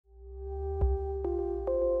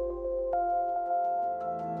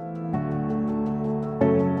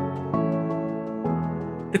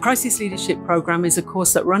Crisis Leadership Program is a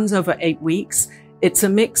course that runs over 8 weeks. It's a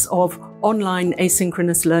mix of online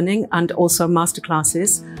asynchronous learning and also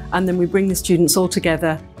masterclasses. And then we bring the students all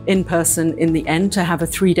together in person in the end to have a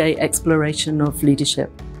 3-day exploration of leadership.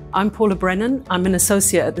 I'm Paula Brennan. I'm an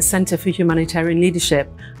associate at the Centre for Humanitarian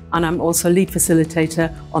Leadership, and I'm also lead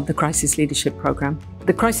facilitator on the Crisis Leadership Program.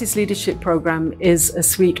 The Crisis Leadership Program is a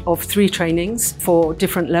suite of 3 trainings for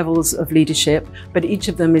different levels of leadership, but each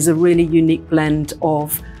of them is a really unique blend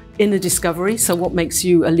of inner discovery, so what makes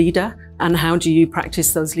you a leader and how do you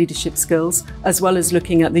practice those leadership skills, as well as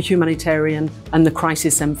looking at the humanitarian and the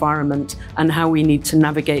crisis environment and how we need to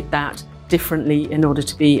navigate that differently in order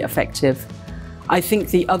to be effective. I think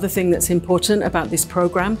the other thing that's important about this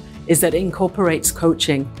program is that it incorporates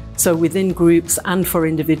coaching. So within groups and for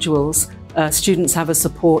individuals, students have a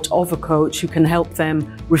support of a coach who can help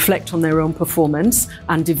them reflect on their own performance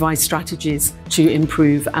and devise strategies to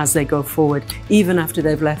improve as they go forward, even after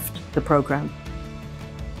they've left the program.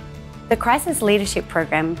 The Crisis Leadership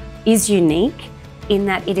Program is unique in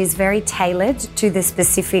that it is very tailored to the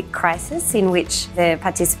specific crisis in which the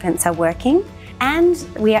participants are working, and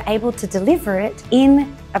we are able to deliver it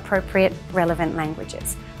in appropriate, relevant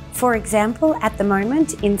languages. For example, at the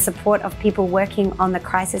moment, in support of people working on the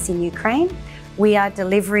crisis in Ukraine, we are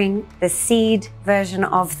delivering the seed version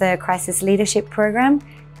of the Crisis Leadership Program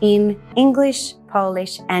in English,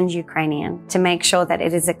 Polish and Ukrainian to make sure that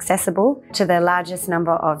it is accessible to the largest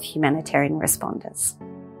number of humanitarian responders.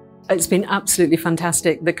 It's been absolutely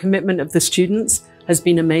fantastic. The commitment of the students has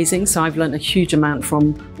been amazing, so I've learned a huge amount from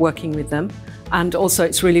working with them. And also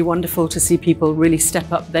it's really wonderful to see people really step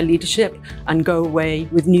up their leadership and go away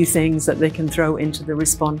with new things that they can throw into the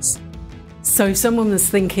response. So if someone was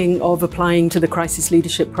thinking of applying to the Crisis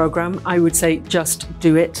Leadership Program, I would say just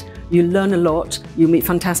do it. You learn a lot, you meet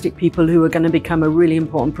fantastic people who are going to become a really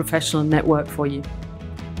important professional network for you.